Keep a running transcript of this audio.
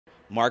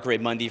Mark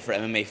Raymundi for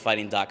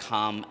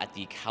MMAfighting.com at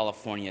the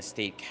California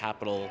State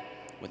Capitol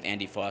with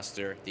Andy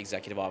Foster, the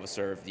Executive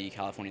Officer of the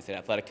California State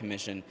Athletic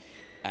Commission.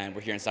 And we're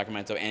here in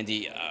Sacramento.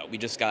 Andy, we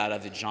just got out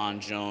of the John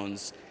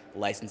Jones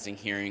licensing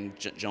hearing.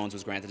 Jones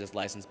was granted his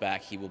license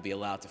back. He will be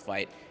allowed to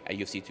fight at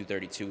UFC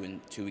 232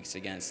 in 2 weeks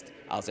against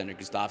Alexander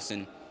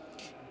Gustafsson.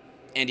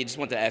 Andy, just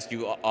wanted to ask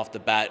you off the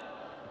bat,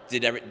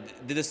 did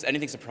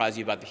anything surprise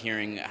you about the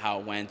hearing,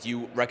 how it went?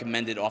 You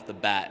recommended off the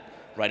bat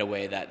right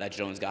away that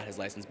Jones got his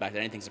license back. Did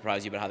anything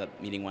surprise you about how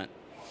that meeting went?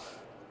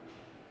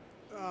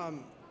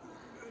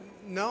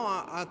 No,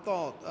 I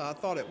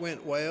thought it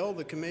went well.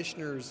 The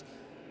commissioners,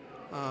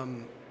 I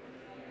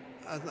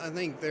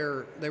think they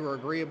were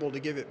agreeable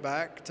to give it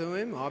back to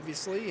him,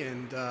 obviously,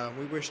 and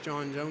we wish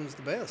John Jones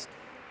the best.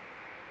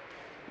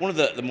 One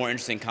of the more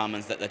interesting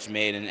comments that you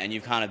made, and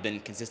you've kind of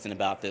been consistent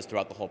about this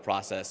throughout the whole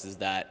process, is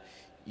that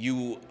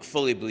you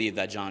fully believe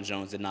that John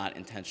Jones did not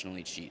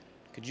intentionally cheat.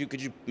 Could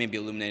you maybe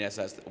illuminate us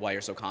as to why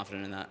you're so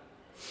confident in that?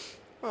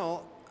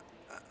 Well,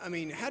 I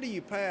mean, how do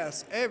you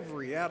pass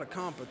every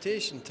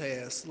out-of-competition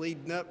test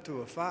leading up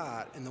to a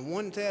fight, and the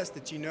one test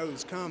that you know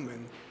is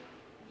coming,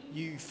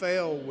 you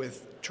fail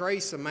with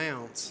trace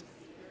amounts,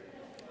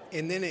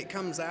 and then it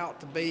comes out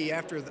to be,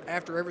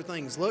 after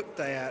everything's looked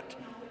at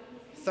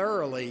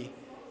thoroughly,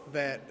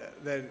 that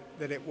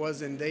it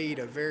was indeed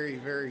a very,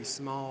 very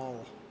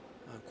small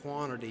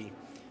quantity,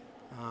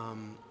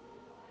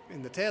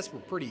 and the tests were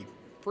pretty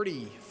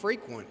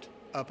frequent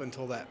up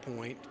until that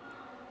point.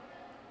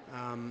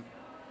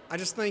 I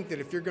just think that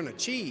if you're going to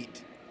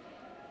cheat,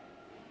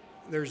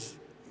 there's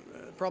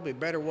probably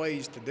better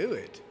ways to do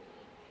it.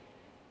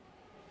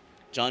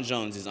 John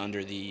Jones is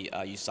under the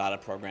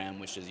USADA program,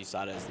 which is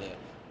USADA is the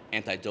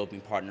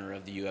anti-doping partner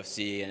of the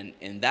UFC, and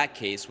in that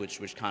case,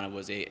 which kind of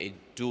was a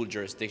dual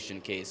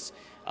jurisdiction case,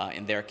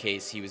 in their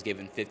case, he was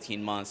given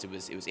 15 months. It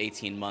was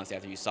 18 months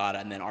after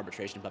USADA, and then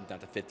arbitration bumped down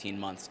to 15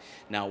 months.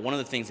 Now, one of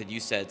the things that you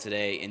said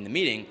today in the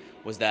meeting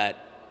was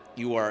that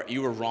you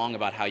were wrong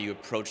about how you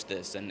approached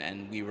this,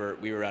 and we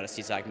were at a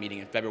CSAC meeting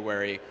in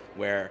February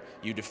where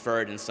you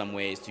deferred in some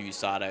ways to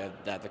USADA,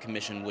 that the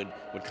commission would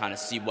kind of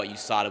see what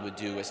USADA would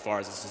do as far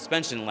as the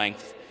suspension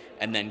length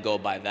and then go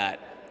by that.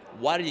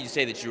 Why did you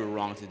say that you were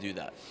wrong to do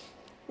that?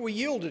 We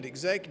yielded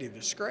executive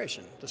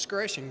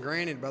discretion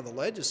granted by the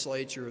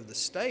legislature of the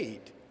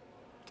state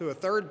to a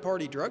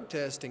third-party drug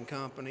testing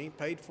company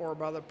paid for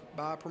by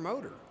a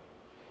promoter.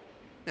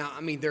 Now,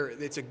 I mean,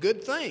 it's a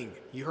good thing.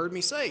 You heard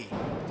me say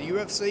the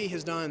UFC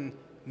has done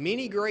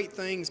many great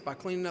things by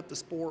cleaning up the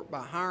sport,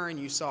 by hiring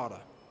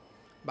USADA,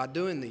 by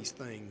doing these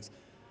things.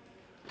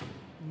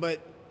 But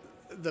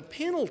the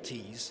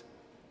penalties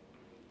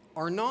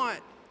are not,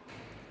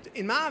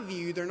 in my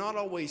view, they're not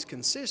always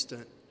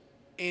consistent.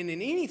 And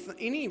in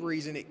any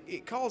reason,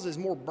 it causes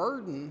more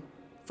burden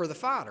for the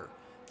fighter.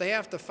 They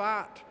have to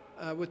fight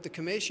with the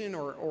commission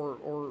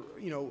or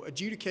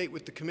adjudicate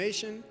with the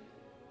commission,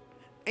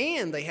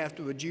 and they have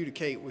to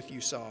adjudicate with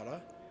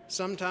USADA.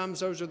 Sometimes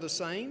those are the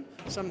same,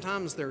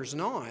 sometimes there's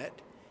not.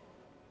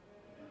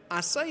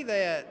 I say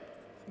that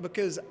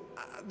because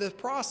the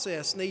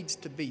process needs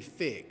to be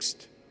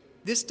fixed.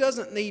 This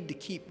doesn't need to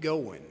keep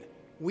going.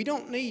 We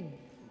don't need,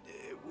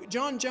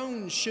 John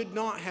Jones should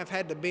not have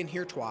had to been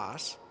here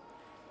twice.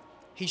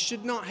 He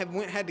should not have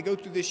had to go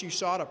through this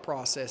USADA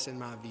process, in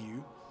my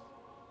view.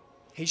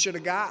 He should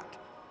have got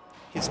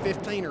his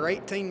 15 or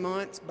 18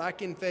 months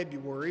back in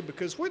February,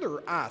 because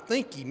whether I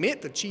think he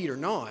meant to cheat or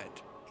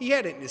not, he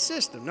had it in his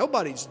system.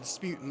 Nobody's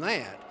disputing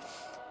that.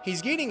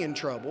 He's getting in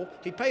trouble.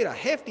 He paid a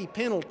hefty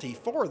penalty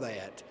for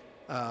that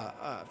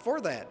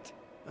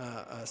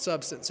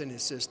substance in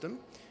his system.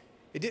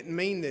 It didn't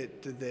mean and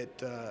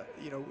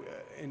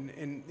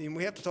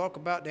we have to talk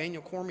about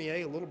Daniel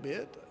Cormier a little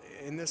bit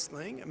in this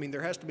thing. I mean,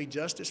 there has to be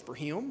justice for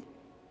him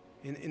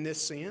in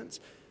this sense.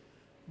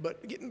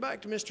 But getting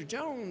back to Mr.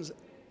 Jones,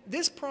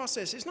 this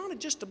process is not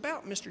just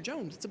about Mr.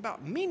 Jones. It's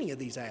about many of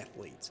these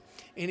athletes.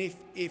 And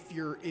if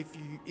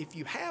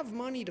you have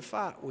money to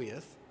fight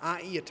with,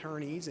 i.e.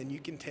 attorneys, and you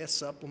can test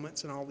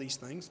supplements and all these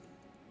things,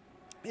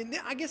 and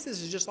I guess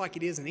this is just like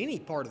it is in any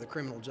part of the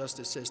criminal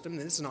justice system.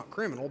 This is not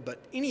criminal, but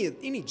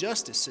any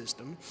justice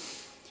system.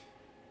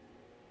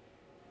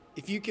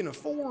 If you can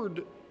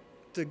afford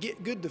to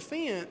get good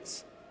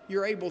defense,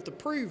 you're able to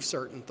prove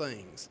certain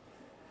things.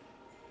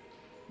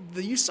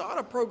 The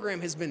USADA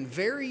program has been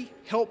very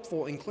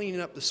helpful in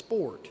cleaning up the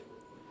sport.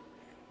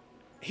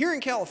 Here in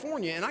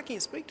California, and I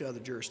can't speak to other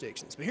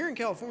jurisdictions, but here in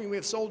California we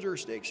have sole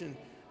jurisdiction.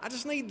 I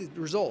just need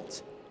the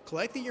results.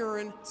 Collect the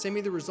urine, send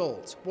me the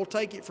results. We'll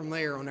take it from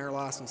there on our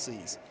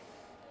licensees.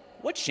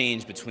 What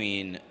changed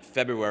between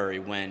February,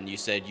 when you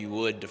said you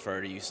would defer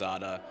to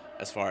USADA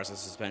as far as a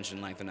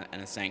suspension length and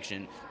a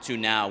sanction, to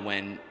now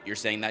when you're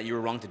saying that you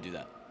were wrong to do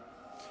that?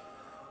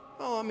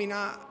 Oh, I mean,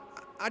 I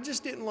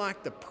just didn't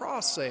like the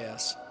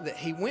process that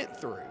he went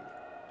through.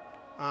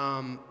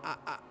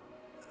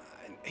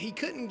 he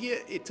couldn't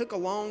get, it took a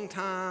long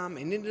time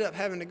and ended up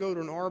having to go to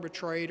an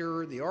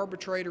arbitrator. The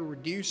arbitrator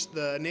reduced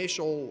the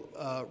initial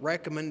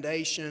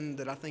recommendation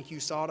that I think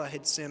USADA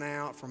had sent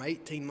out from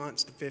 18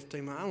 months to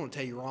 15 months. I don't want to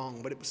tell you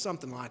wrong, but it was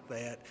something like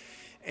that.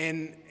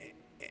 And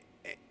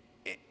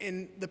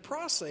the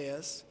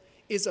process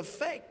is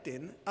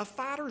affecting a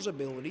fighter's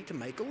ability to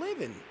make a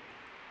living.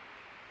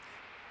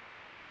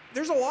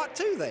 There's a lot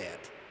to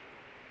that.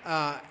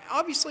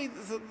 Obviously,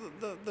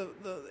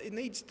 it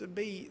needs to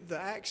be, the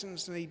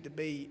actions need to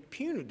be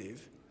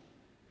punitive,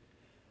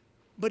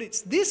 but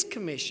it's this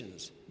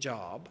commission's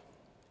job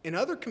and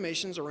other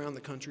commissions around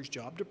the country's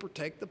job to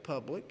protect the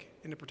public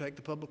and to protect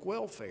the public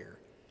welfare.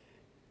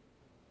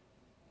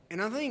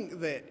 And I think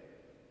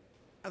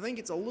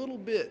it's a little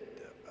bit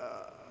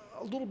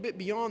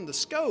beyond the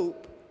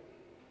scope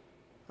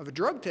of a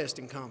drug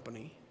testing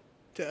company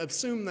to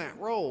assume that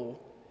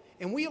role,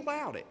 and we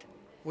allowed it.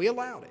 We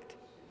allowed it.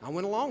 I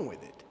went along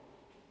with it.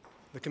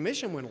 The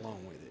commission went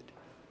along with it.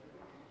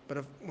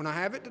 But when I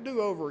have it to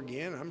do over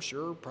again, I'm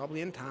sure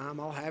probably in time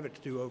I'll have it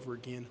to do over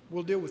again,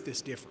 we'll deal with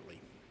this differently.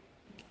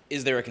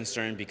 Is there a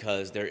concern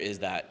because there is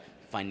that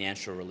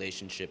financial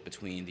relationship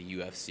between the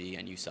UFC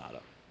and USADA?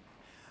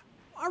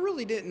 I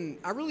really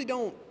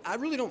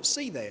don't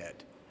see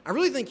that. I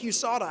really think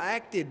USADA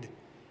acted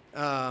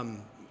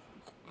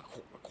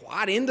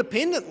quite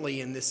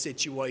independently in this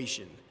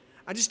situation.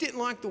 I just didn't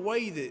like the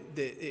way that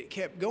it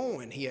kept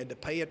going. He had to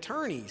pay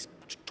attorneys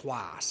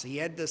twice. He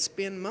had to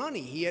spend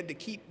money. He had to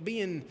keep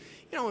being,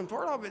 and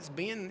part of it's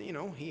being,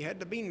 he had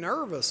to be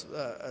nervous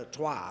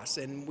twice.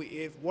 And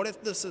what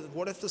if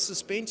the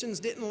suspensions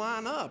didn't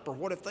line up, or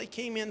what if they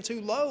came in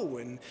too low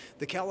and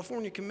the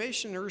California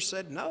commissioner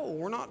said, no,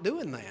 we're not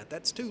doing that.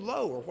 That's too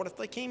low. Or what if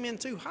they came in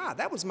too high?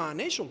 That was my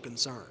initial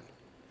concern.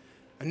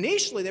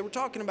 Initially, they were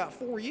talking about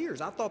 4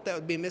 years. I thought that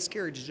would be a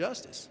miscarriage of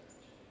justice.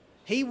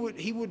 He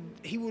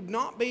would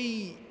not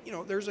be,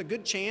 there's a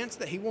good chance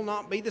that he will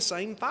not be the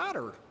same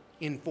fighter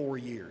in 4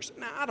 years.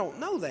 Now, I don't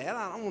know that.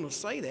 I don't want to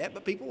say that,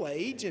 but people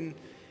age, and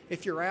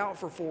if you're out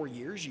for 4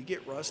 years, you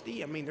get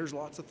rusty. I mean, there's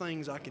lots of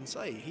things I can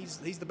say. He's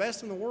the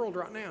best in the world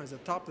right now. He's at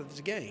the top of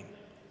his game.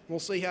 We'll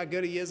see how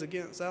good he is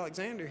against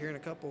Alexander here in a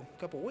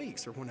couple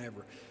weeks or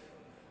whenever.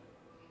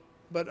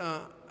 But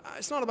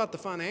it's not about the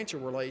financial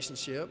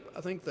relationship.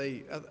 I think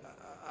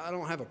I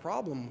don't have a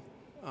problem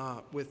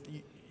with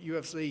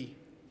UFC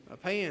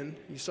paying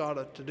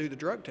USADA to do the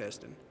drug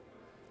testing.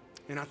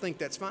 And I think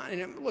that's fine.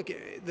 And look,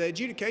 the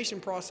adjudication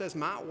process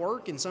might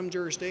work in some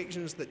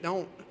jurisdictions that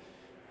don't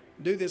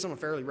do this on a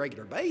fairly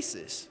regular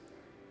basis.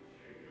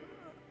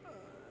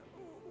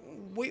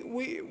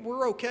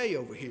 We're okay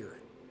over here.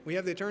 We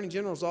have the Attorney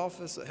General's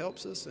office that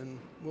helps us, and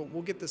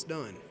we'll get this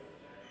done.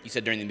 You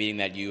said during the meeting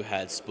that you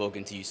had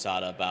spoken to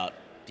USADA about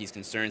these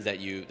concerns that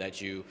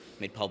you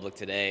made public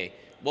today.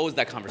 What was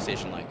that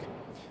conversation like?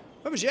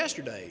 It was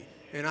yesterday,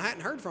 and I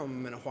hadn't heard from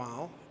them in a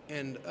while.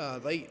 And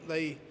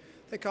they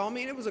called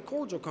me, and it was a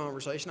cordial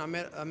conversation. I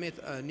met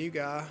a new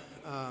guy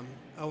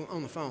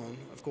on the phone,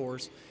 of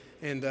course,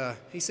 and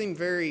he seemed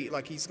very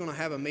like he's going to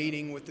have a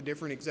meeting with the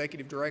different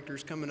executive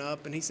directors coming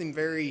up, and he seemed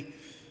very.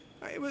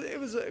 It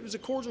was a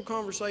cordial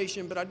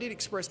conversation, but I did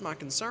express my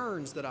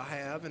concerns that I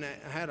have, and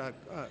I had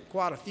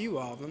quite a few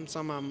of them.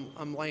 Some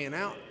I'm laying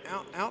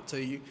out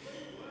to you.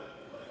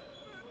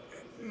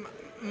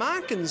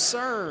 My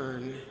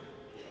concern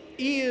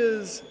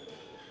is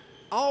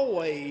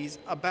always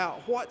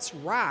about what's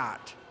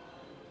right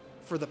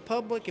for the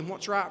public and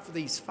what's right for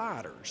these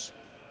fighters.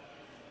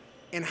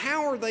 And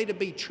how are they to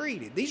be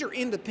treated? These are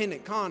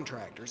independent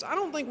contractors. I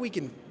don't think we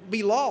can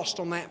be lost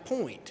on that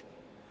point.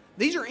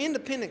 These are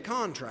independent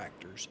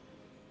contractors,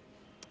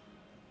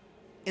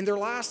 and they're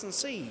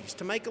licensees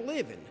to make a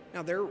living.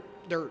 Now, they're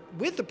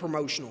with the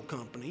promotional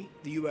company,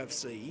 the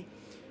UFC,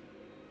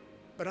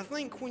 but I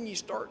think when you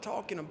start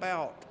talking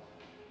about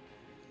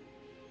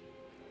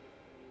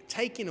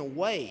taking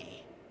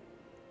away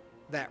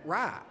that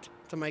right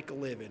to make a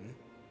living,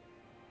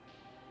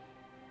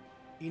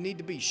 you need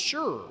to be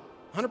sure,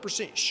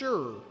 100%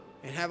 sure,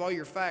 and have all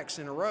your facts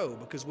in a row,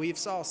 because we have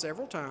saw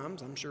several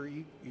times, I'm sure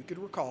you could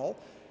recall,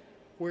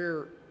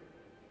 where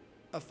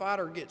a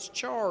fighter gets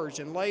charged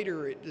and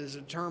later it is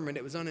determined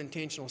it was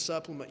unintentional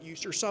supplement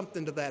use or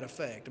something to that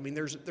effect. I mean,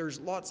 there's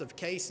lots of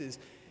cases,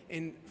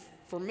 and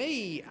for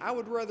me, I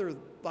would rather,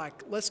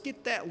 let's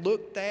get that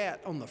looked at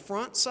on the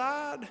front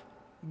side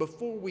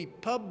before we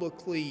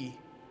publicly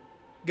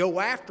go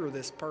after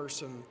this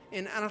person.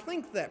 And I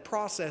think that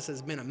process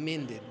has been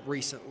amended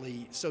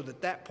recently so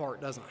that part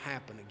doesn't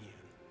happen again.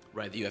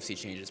 Right, the UFC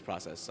changed its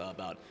process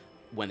about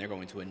when they're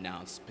going to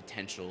announce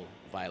potential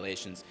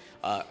violations.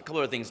 A couple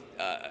other things,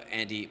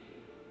 Andy.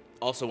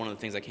 Also, one of the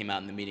things that came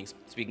out in the meeting,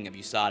 speaking of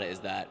USADA, is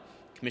that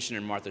Commissioner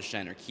Martha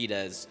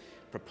Scheiner-Quidez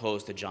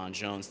proposed to John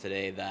Jones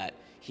today that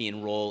he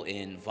enroll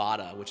in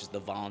VADA, which is the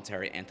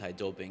Voluntary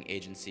Anti-Doping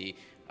Agency,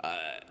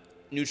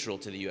 neutral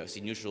to the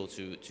UFC, neutral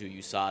to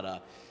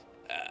USADA.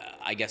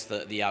 I guess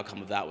the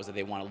outcome of that was that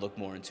they want to look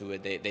more into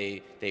it.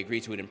 They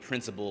agreed to it in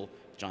principle.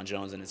 John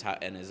Jones and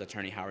his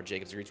attorney Howard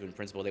Jacobs agreed to in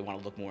principle. They want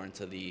to look more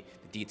into the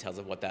details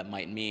of what that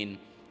might mean.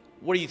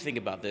 What do you think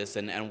about this,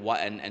 and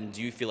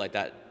do you feel like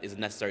that is a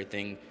necessary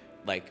thing,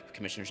 like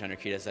Commissioner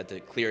Chandrakita said, to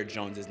clear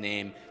Jones's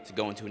name to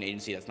go into an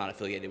agency that's not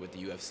affiliated with the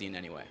UFC in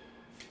any way?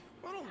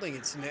 Well, I don't think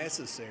it's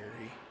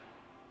necessary.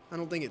 I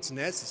don't think it's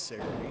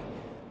necessary.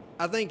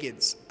 I think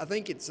it's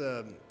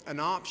an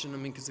option. I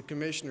mean, because the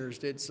commissioners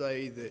did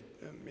say that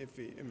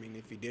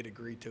if he did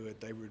agree to it,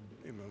 they would,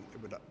 it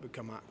would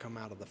come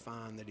out of the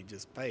fine that he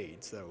just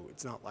paid. So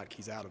it's not like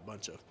he's out a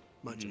bunch of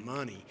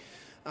money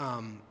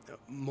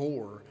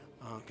more,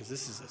 because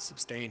this is a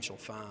substantial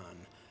fine.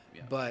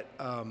 Yeah. But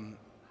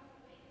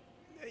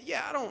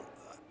yeah,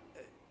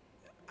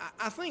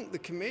 I think the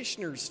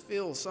commissioners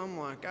feel something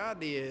like I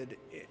did,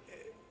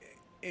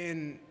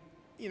 and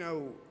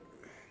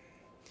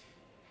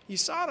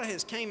USADA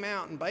has came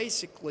out and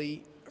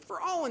basically, for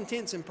all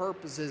intents and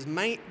purposes,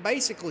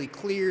 basically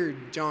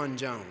cleared John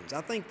Jones.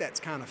 I think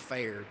that's kind of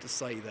fair to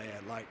say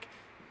that. Like,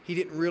 he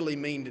didn't really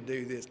mean to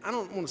do this. I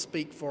don't want to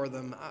speak for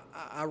them.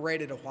 I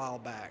read it a while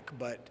back,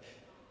 but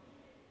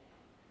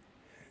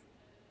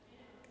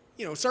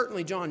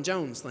certainly John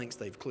Jones thinks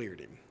they've cleared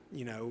him.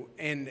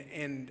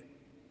 And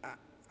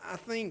I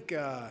think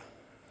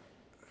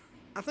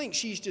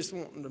she's just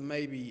wanting to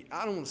maybe,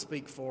 I don't want to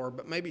speak for her,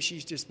 but maybe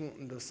she's just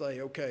wanting to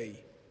say,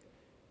 okay,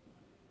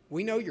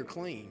 we know you're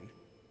clean.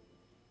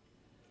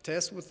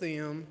 Test with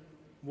them.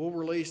 We'll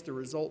release the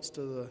results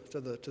to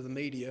the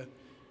media,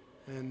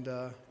 and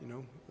the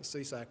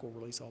CSAC will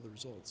release all the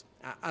results.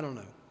 I don't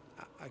know.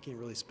 I can't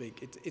really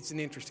speak. It's an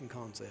interesting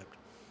concept.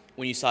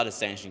 When USADA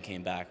sanction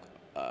came back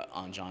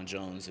on John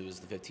Jones, it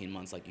was the 15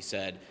 months, like you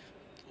said.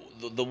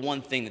 The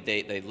one thing that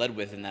they led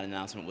with in that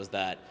announcement was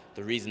that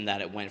the reason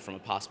that it went from a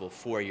possible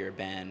 4-year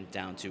ban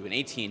down to an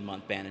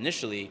 18-month ban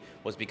initially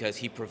was because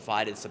he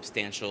provided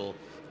substantial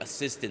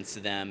assistance to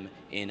them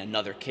in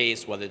another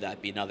case, whether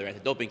that be another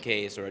anti-doping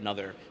case or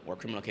another more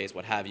criminal case,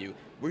 what have you.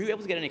 Were you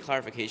able to get any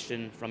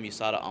clarification from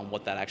USADA on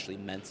what that actually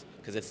meant?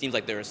 Because it seems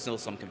like there is still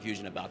some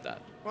confusion about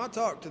that. Well, I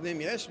talked to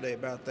them yesterday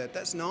about that.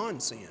 That's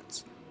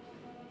nonsense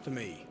to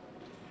me.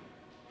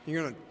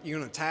 You're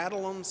gonna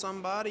tattle on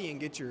somebody and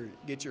get your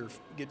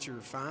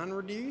fine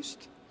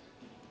reduced.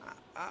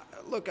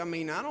 Look, I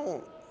mean, I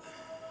don't.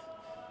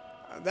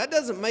 That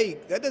doesn't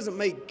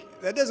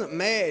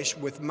mesh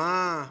with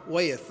my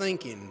way of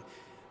thinking.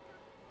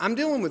 I'm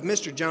dealing with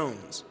Mr.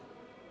 Jones,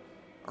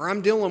 or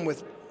I'm dealing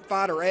with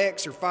fighter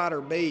X or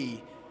fighter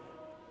B.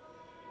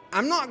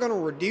 I'm not going to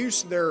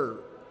reduce their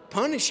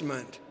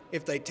punishment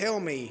if they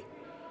tell me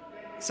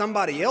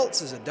somebody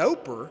else is a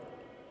doper.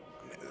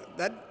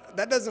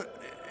 That doesn't.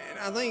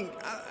 I think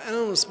I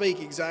don't want to speak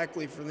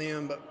exactly for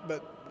them,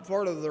 but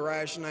part of the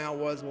rationale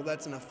was, well,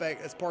 that's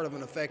part of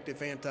an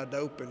effective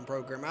anti-doping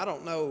program. I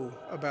don't know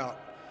about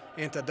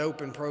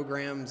anti-doping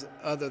programs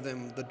other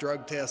than the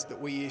drug test that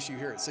we issue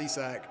here at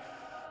CSAC,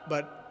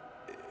 but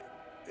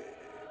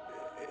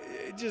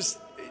it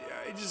just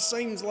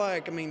seems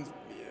like, I mean,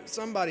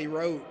 somebody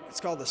wrote, it's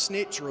called the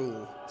snitch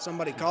rule.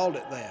 Somebody called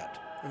it that.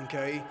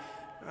 Okay,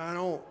 I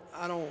don't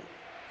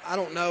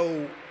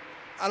know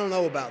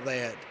about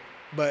that,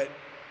 but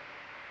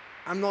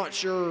I'm not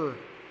sure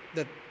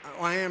that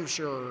I am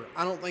sure.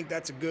 I don't think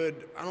that's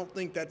good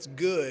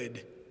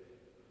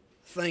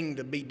thing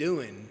to be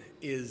doing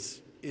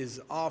is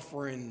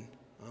offering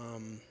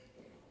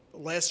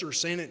lesser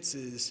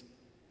sentences.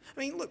 I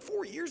mean, look,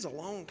 4 years is a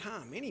long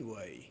time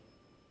anyway.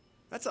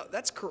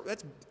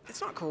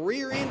 It's not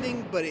career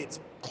ending, but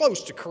it's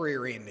close to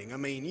career ending. I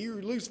mean,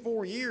 you lose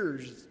 4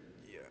 years.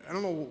 I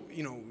don't know.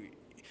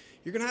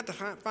 You're gonna have to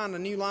find a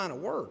new line of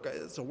work.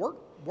 It's a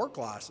work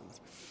license.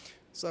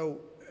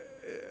 So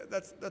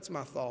that's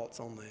my thoughts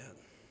on that.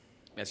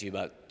 I'll ask you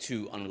about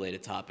two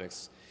unrelated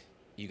topics.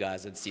 You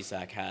guys at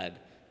CSAC had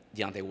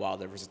Deontay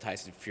Wilder versus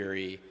Tyson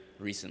Fury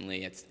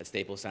recently at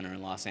Staples Center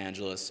in Los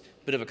Angeles.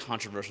 Bit of a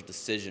controversial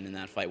decision in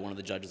that fight. One of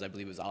the judges, I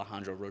believe it was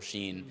Alejandro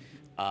Rochin,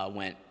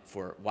 went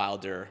for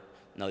Wilder.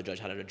 Another judge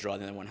had it a draw.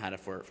 The other one had it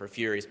for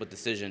Fury. Split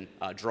decision,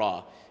 draw.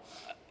 A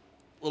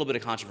little bit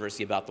of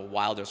controversy about the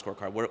Wilder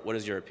scorecard. What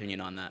is your opinion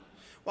on that?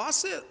 Well, I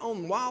sit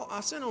on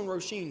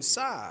Rochin's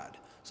side.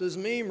 So it's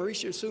me,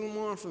 Mauricio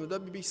Suleiman from the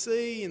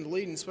WBC, and the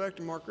lead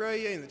inspector, Mark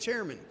Reye, and the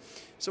chairman.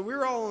 So we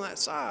were all on that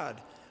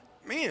side.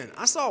 Man,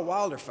 I saw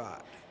Wilder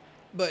fight,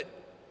 but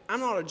I'm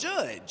not a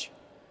judge,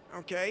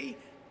 okay?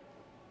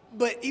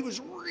 But he was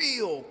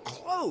real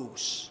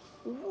close,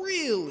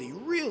 really,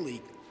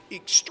 really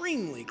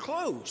extremely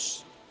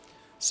close.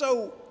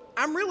 So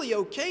I'm really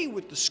okay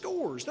with the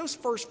scores. Those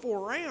first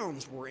 4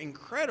 rounds were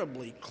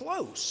incredibly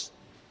close.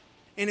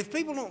 And if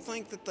people don't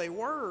think that they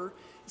were,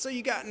 so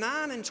you got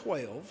 9 and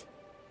 12,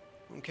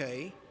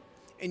 okay,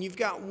 and you've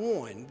got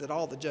 1 that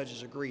all the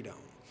judges agreed on.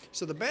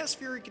 So the best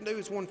Fury can do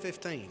is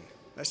 115.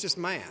 That's just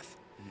math.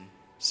 Mm-hmm.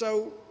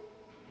 So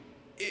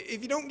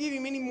if you don't give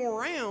him any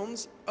more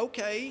rounds,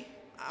 okay,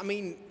 I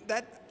mean,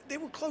 they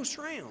were close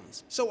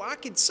rounds. So I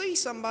could see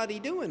somebody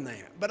doing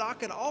that, but I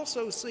could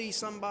also see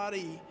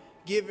somebody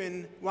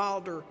giving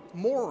Wilder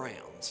more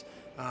rounds.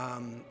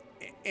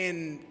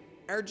 And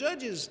our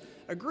judges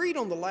agreed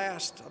on the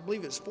last, I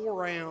believe it's 4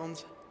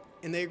 rounds,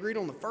 and they agreed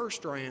on the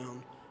first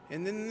round.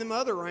 And then them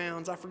other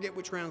rounds, I forget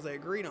which rounds they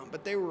agreed on,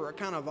 but they were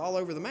kind of all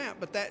over the map.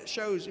 But that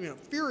shows,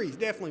 Fury's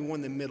definitely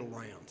won the middle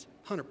rounds,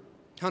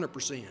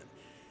 100%.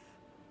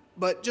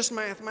 But just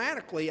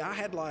mathematically, I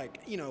had I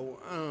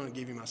don't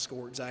give you my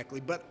score exactly,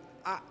 but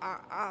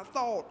I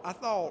thought,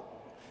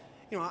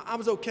 I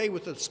was okay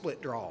with the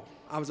split draw.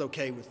 I was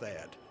okay with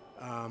that.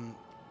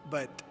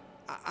 But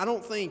I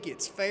don't think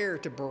it's fair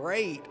to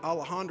berate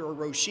Alejandro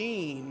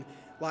Rochin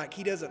like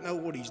he doesn't know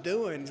what he's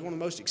doing. He's one of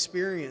the most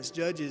experienced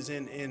judges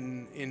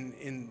in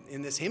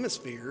this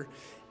hemisphere,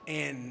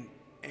 and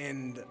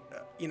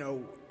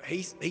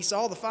he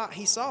saw the fight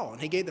he saw,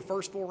 and he gave the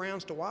first 4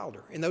 rounds to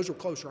Wilder, and those were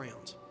close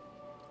rounds.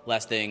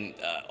 Last thing,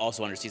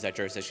 also under CSAC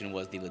jurisdiction,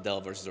 was the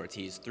Liddell versus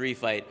Ortiz 3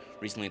 fight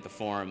recently at the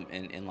Forum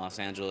in Los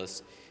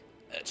Angeles.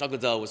 Chuck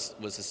Liddell was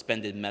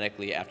suspended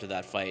medically after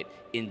that fight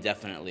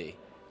indefinitely.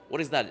 What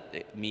does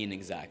that mean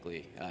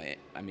exactly?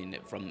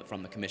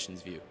 From the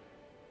commission's view.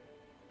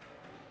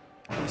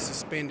 He's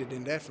suspended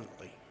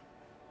indefinitely.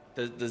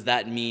 Does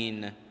that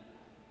mean?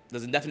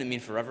 Does indefinite mean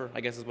forever,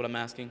 I guess is what I'm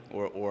asking?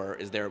 Or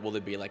will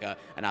there be like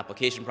an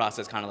application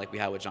process, kind of like we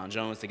had with John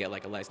Jones, to get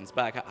like a license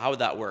back? How would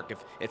that work?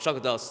 If Chuck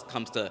Liddell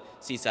comes to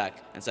CSAC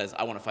and says,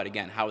 I want to fight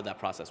again, how would that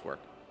process work?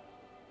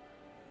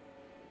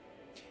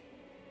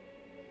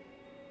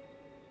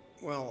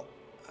 Well,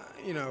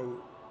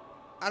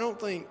 I don't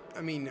think,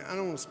 I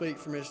don't want to speak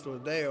for Mr.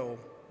 Liddell.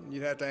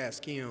 You'd have to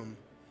ask him.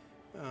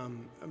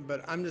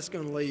 But I'm just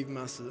going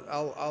to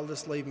I'll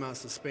just leave my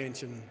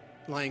suspension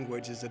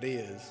language as it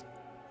is.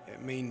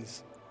 It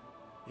means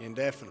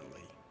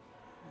indefinitely.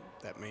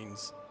 That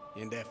means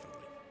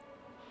indefinitely.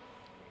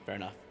 Fair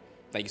enough.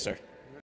 Thank you, sir.